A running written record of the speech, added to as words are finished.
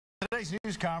Today's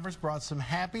news conference brought some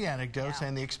happy anecdotes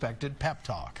and the expected pep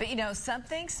talk. But you know,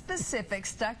 something specific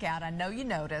stuck out. I know you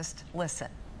noticed. Listen.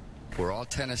 We're all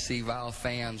Tennessee Vol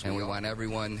fans, and we want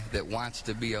everyone that wants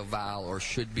to be a Vol or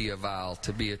should be a Vol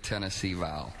to be a Tennessee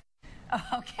Vol.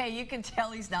 Okay, you can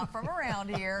tell he's not from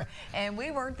around here, and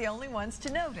we weren't the only ones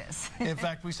to notice. In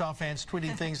fact, we saw fans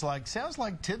tweeting things like, sounds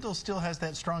like Tyndall still has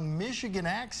that strong Michigan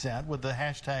accent with the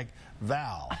hashtag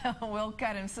Val. We'll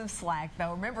cut him some slack,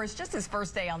 though. Remember, it's just his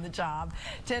first day on the job.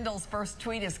 Tyndall's first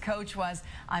tweet as coach was,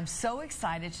 I'm so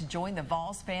excited to join the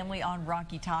Vols family on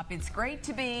Rocky Top. It's great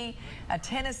to be a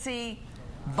Tennessee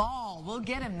Vol. We'll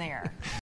get him there.